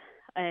have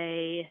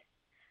a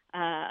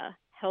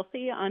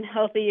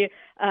unhealthy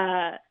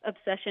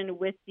obsession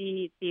with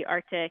the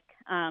Arctic,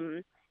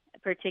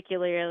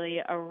 particularly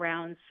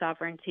around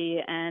sovereignty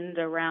and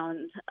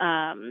around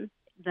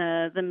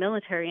the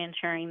military,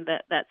 ensuring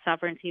that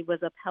sovereignty was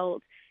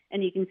upheld.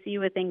 And you can see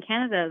within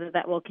Canada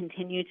that will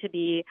continue to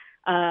be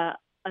a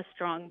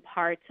strong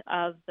part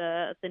of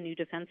the new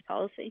defense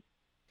policy.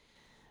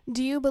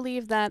 Do you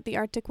believe that the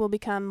Arctic will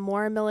become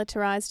more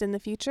militarized in the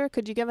future?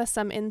 Could you give us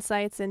some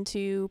insights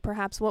into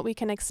perhaps what we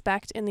can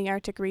expect in the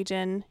Arctic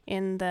region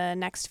in the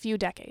next few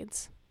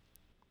decades?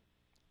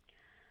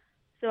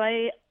 So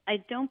I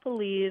don't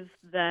believe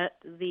that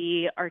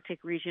the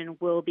Arctic region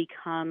will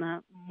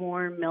become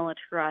more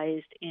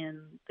militarized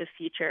in the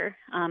future.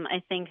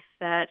 I think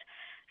that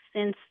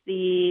since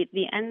the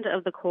end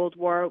of the Cold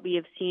War, we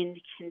have seen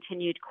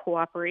continued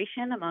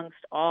cooperation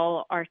amongst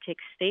all Arctic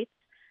states.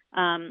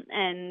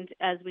 And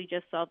as we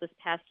just saw this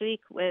past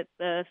week with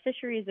the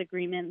fisheries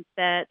agreement,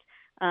 that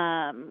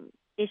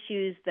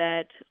issues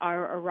that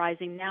are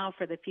arising now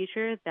for the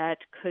future that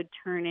could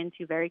turn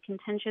into very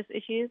contentious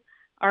issues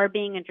are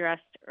being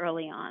addressed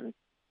early on.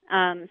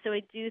 So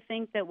I do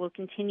think that we'll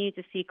continue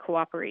to see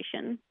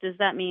cooperation. Does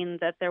that mean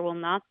that there will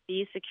not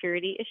be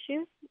security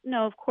issues?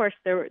 No, of course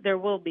there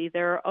will be.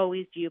 There are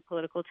always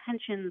geopolitical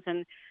tensions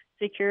and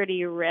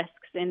security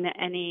risks in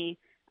any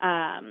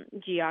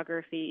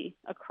geography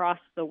across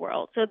the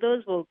world. So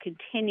those will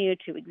continue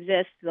to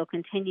exist. They'll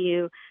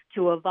continue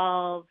to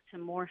evolve, to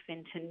morph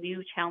into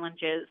new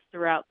challenges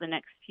throughout the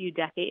next few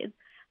decades.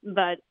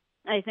 But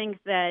I think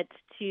that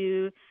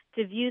to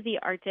view the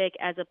Arctic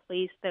as a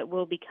place that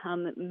will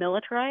become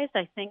militarized,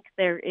 I think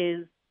there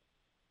is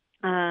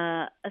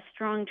a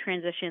strong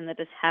transition that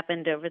has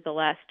happened over the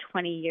last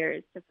 20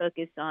 years to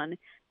focus on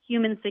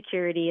human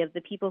security of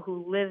the people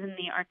who live in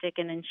the Arctic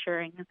and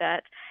ensuring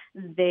that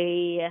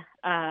they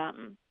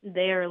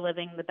are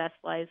living the best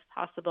lives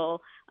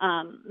possible,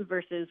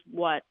 versus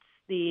what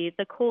the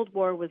Cold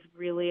War was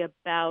really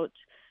about,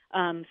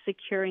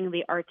 securing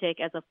the Arctic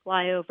as a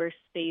flyover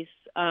space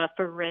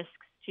for risks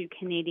to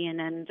Canadian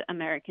and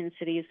American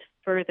cities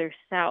further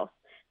south.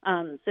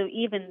 So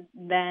even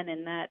then,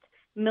 in that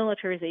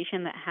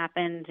militarization that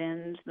happened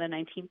in the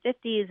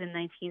 1950s and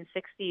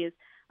 1960s,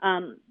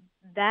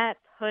 that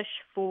push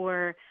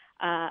for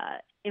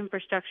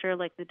infrastructure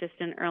like the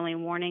Distant Early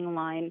Warning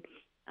Line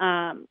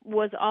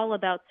was all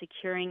about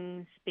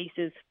securing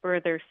spaces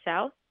further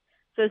south.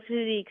 So to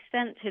the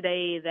extent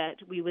today that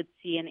we would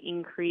see an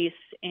increase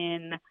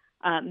in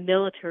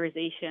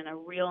militarization, a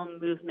real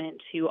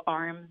movement to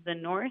arm the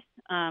North,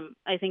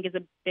 I think is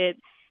a bit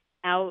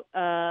out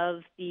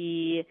of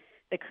the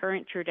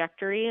current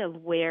trajectory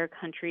of where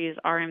countries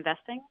are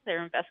investing.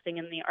 They're investing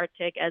in the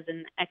Arctic as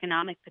an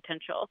economic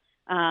potential,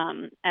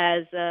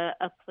 as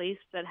a place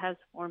that has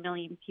 4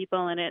 million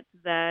people in it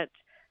that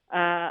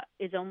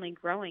is only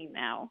growing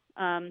now.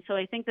 So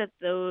I think that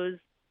those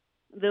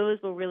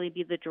will really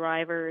be the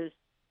drivers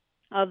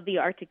of the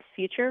Arctic's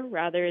future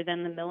rather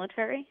than the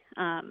military.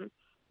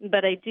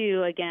 But I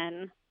do,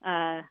 again,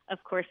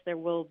 of course, there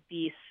will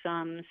be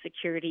some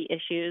security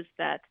issues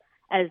that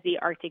as the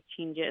Arctic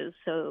changes,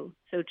 so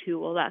too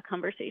will that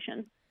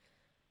conversation.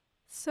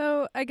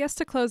 So I guess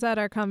to close out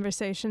our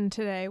conversation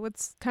today,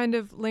 what's kind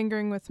of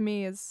lingering with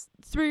me is,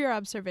 through your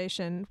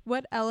observation,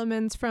 what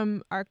elements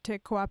from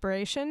Arctic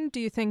cooperation do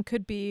you think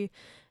could be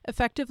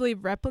effectively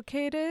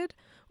replicated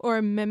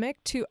or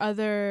mimicked to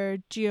other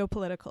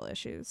geopolitical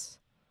issues?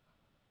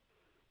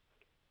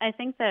 I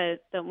think that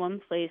one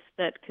place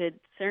that could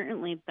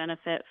certainly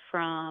benefit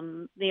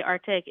from the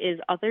Arctic is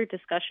other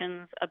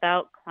discussions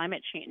about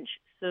climate change.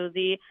 So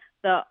the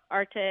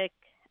Arctic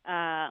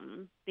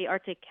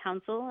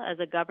Council as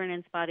a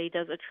governance body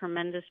does a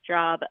tremendous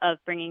job of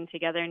bringing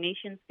together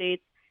nation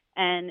states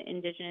and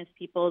Indigenous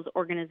peoples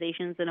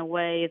organizations in a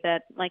way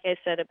that, like I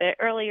said a bit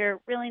earlier,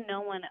 really no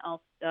one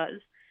else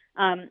does.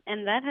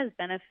 And that has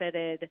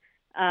benefited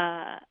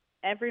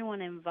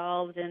everyone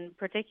involved, and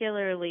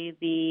particularly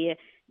the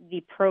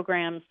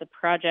programs, the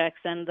projects,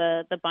 and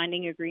the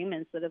binding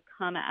agreements that have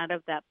come out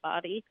of that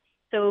body.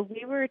 So if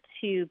we were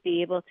to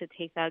be able to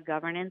take that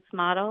governance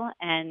model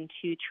and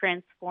to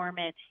transform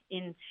it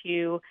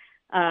into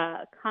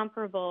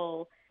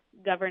comparable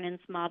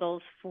governance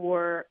models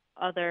for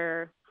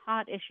other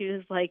hot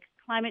issues like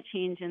climate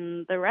change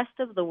in the rest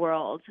of the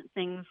world,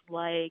 things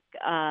like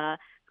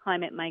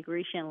climate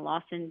migration,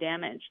 loss and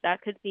damage,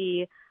 that could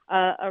be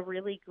a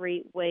really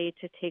great way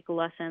to take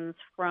lessons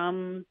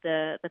from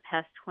the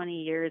past 20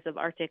 years of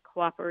Arctic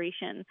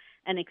cooperation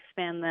and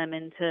expand them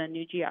into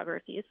new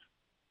geographies.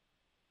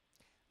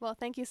 Well,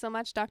 thank you so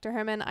much, Dr.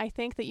 Herman. I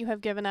think that you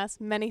have given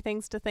us many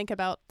things to think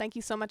about. Thank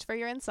you so much for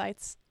your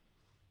insights.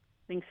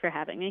 Thanks for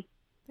having me.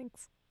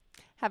 Thanks.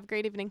 Have a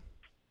great evening.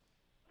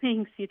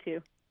 Thanks, you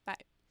too. Bye.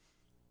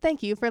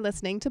 Thank you for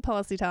listening to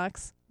Policy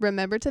Talks.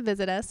 Remember to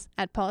visit us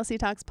at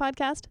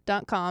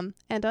policytalkspodcast.com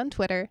and on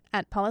Twitter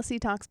at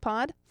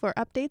PolicyTalksPod for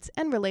updates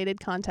and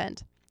related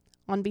content.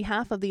 On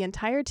behalf of the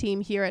entire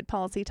team here at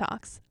Policy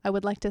Talks, I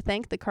would like to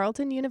thank the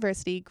Carleton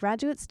University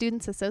Graduate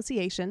Students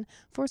Association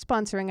for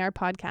sponsoring our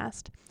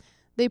podcast.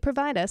 They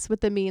provide us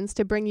with the means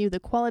to bring you the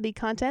quality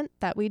content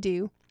that we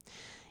do.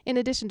 In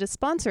addition to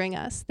sponsoring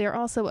us, they're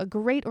also a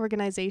great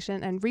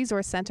organization and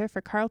resource center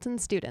for Carleton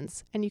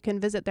students, and you can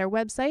visit their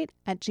website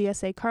at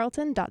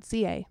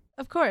gsacarleton.ca.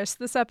 Of course,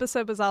 this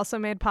episode was also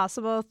made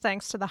possible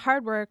thanks to the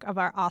hard work of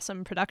our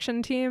awesome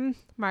production team: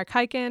 Mark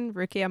Hyken,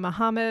 Rukia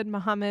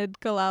Mohammed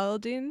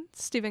Galaluddin,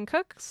 Stephen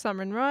Cook,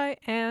 Sumren Roy,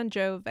 and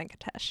Joe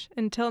Venkatesh.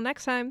 Until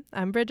next time,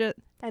 I'm Bridget.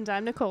 And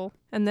I'm Nicole.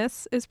 And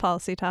this is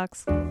Policy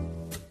Talks.